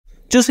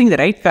Choosing the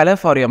right color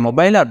for your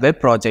mobile or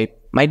web project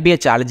might be a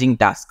challenging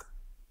task.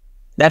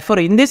 Therefore,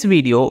 in this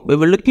video, we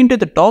will look into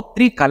the top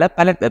 3 color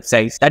palette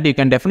websites that you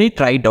can definitely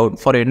try it out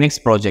for your next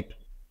project.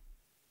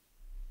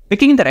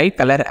 Picking the right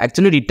color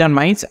actually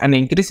determines and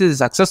increases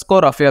the success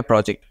score of your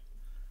project.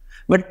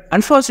 But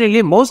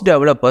unfortunately, most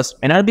developers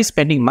may not be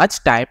spending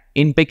much time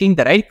in picking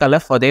the right color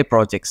for their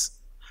projects.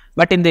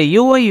 But in the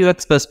UI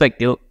UX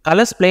perspective,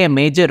 colors play a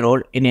major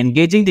role in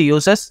engaging the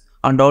users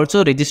and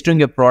also registering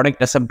your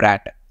product as a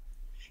brand.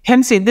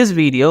 Hence, in this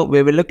video,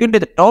 we will look into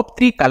the top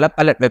 3 color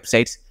palette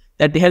websites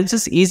that helps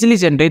us easily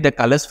generate the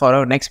colors for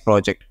our next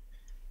project.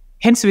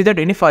 Hence, without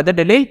any further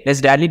delay,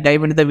 let's directly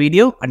dive into the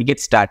video and get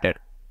started.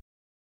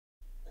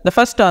 The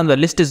first on the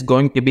list is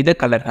going to be the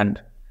Color Hunt.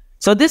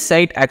 So this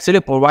site actually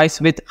provides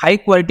with high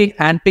quality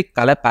hand-picked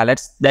color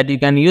palettes that you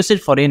can use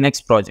it for your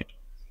next project.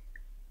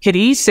 Here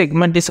each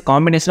segment is a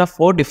combination of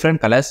 4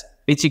 different colors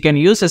which you can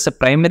use as a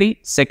primary,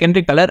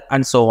 secondary color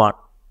and so on.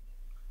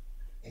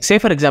 Say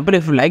for example,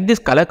 if you like this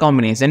color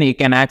combination, you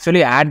can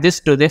actually add this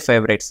to the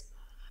favorites.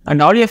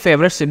 And all your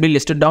favorites will be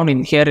listed down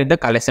in here in the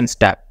collections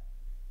tab.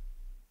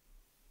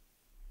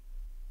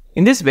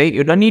 In this way,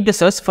 you don't need to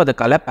search for the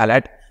color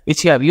palette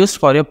which you have used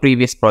for your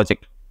previous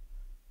project.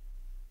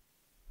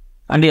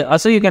 And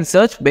also you can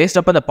search based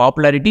upon the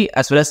popularity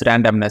as well as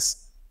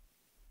randomness.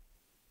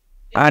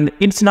 And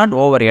it's not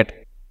over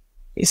yet.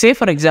 Say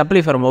for example,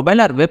 if your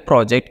mobile or web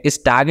project is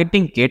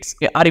targeting kids,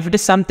 or if it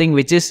is something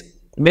which is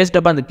based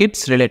upon the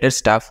kids related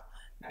stuff,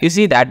 you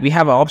see that we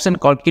have an option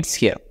called kids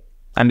here.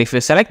 And if you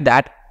select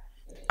that,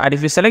 and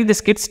if you select this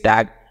kids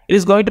tag, it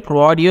is going to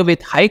provide you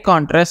with high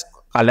contrast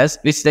colors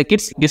which the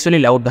kids usually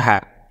love to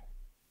have.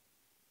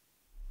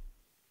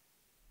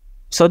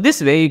 So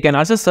this way you can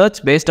also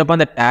search based upon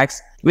the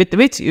tags with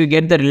which you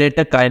get the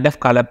related kind of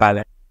color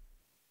palette.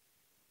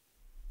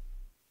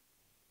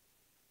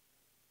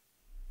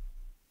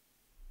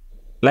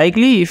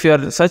 Likely if you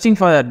are searching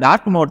for a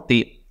dark mode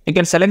theme, you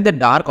can select the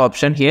dark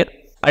option here,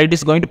 and it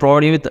is going to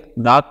provide you with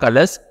dark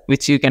colors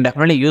which you can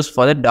definitely use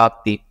for the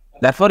dark theme.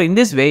 Therefore, in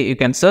this way you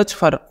can search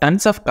for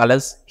tons of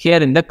colors here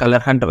in the Color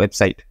Hunt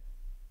website.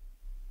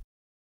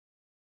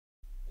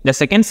 The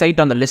second site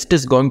on the list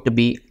is going to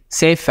be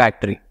Safe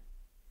Factory.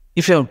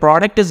 If your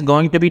product is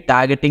going to be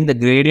targeting the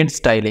gradient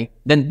styling,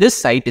 then this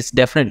site is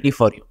definitely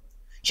for you.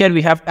 Here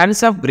we have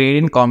tons of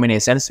gradient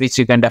combinations which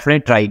you can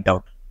definitely try it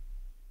out.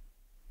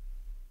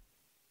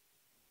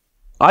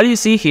 All you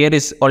see here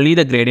is only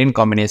the gradient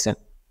combination.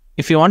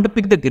 If you want to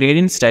pick the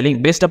gradient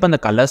styling based upon the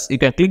colors, you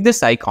can click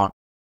this icon.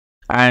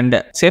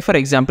 And say for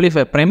example, if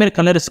a primary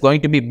color is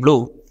going to be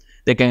blue,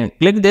 they can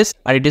click this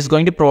and it is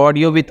going to provide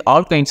you with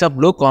all kinds of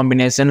blue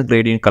combination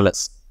gradient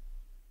colors.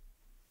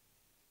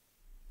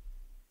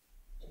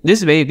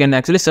 This way you can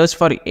actually search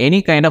for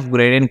any kind of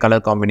gradient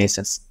color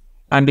combinations.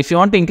 And if you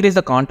want to increase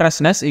the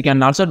contrastness, you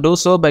can also do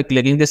so by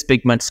clicking this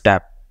pigments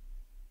tab.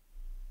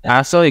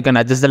 Also you can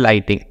adjust the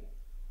lighting.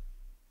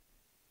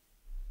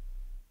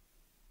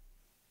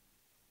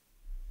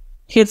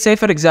 Here say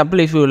for example,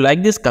 if you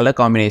like this color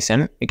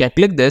combination, you can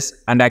click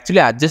this and actually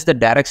adjust the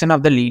direction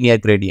of the linear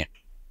gradient.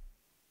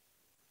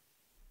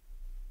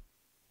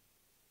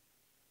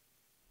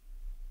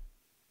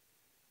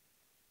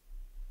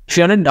 If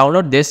you want to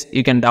download this,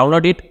 you can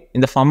download it in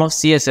the form of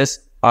CSS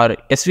or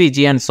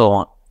SVG and so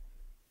on.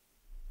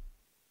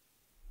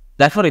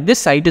 Therefore, this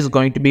site is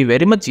going to be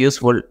very much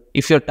useful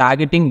if you're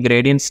targeting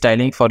gradient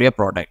styling for your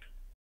product.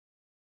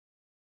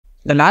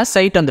 The last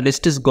site on the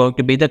list is going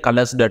to be the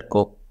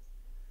colors.co.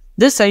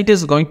 This site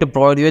is going to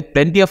provide you with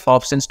plenty of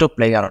options to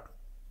play around.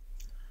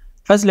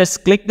 First, let's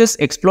click this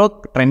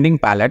Explore Trending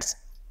Palettes.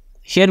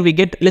 Here we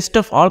get list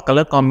of all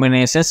color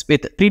combinations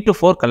with 3 to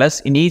 4 colors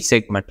in each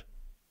segment.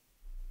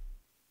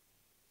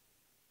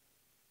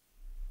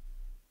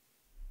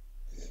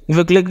 If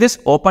you click this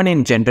Open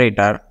in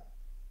Generator,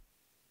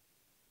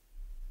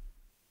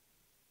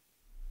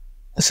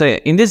 so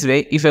in this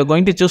way, if you are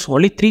going to choose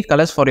only 3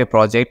 colors for your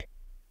project,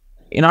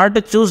 in order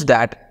to choose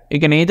that, you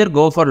can either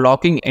go for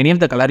locking any of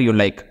the color you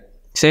like.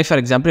 Say for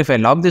example, if I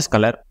lock this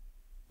color,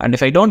 and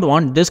if I don't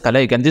want this color,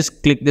 you can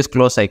just click this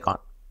close icon.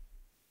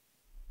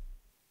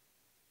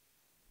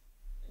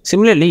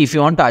 Similarly, if you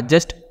want to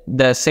adjust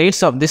the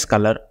shades of this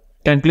color,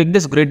 you can click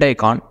this grid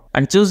icon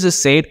and choose the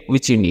shade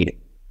which you need.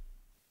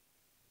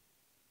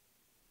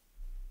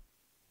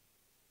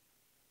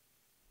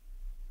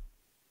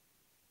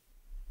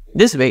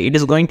 This way, it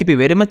is going to be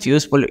very much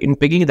useful in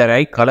picking the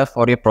right color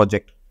for your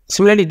project.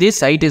 Similarly, this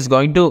site is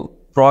going to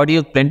provide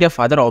you plenty of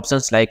other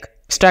options like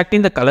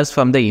extracting the colors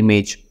from the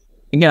image.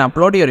 You can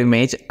upload your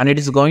image and it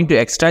is going to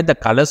extract the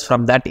colors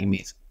from that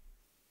image.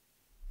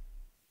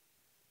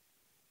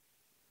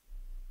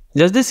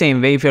 Just the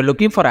same way, if you are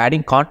looking for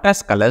adding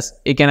contrast colors,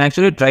 you can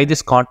actually try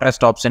this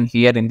contrast option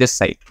here in this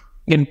site.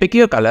 You can pick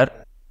your color,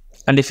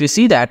 and if you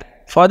see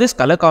that for this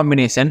color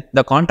combination,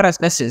 the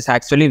contrastness is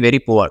actually very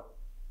poor.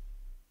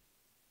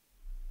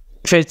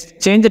 If I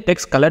change the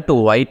text color to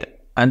white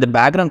and the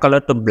background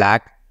color to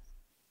black,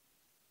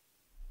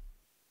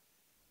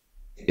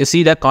 you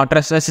see the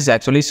contrastness is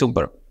actually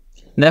super.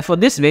 Therefore,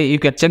 this way you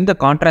can check the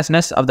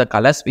contrastness of the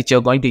colors which you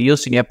are going to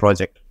use in your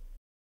project.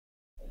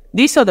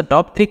 These are the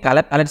top 3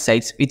 color palette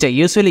sites which I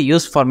usually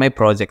use for my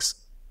projects.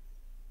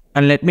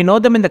 And let me know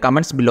them in the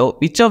comments below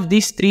which of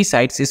these 3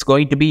 sites is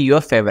going to be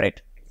your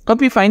favorite.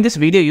 Hope you find this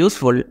video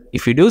useful.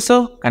 If you do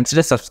so,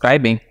 consider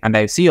subscribing and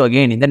I'll see you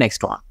again in the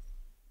next one.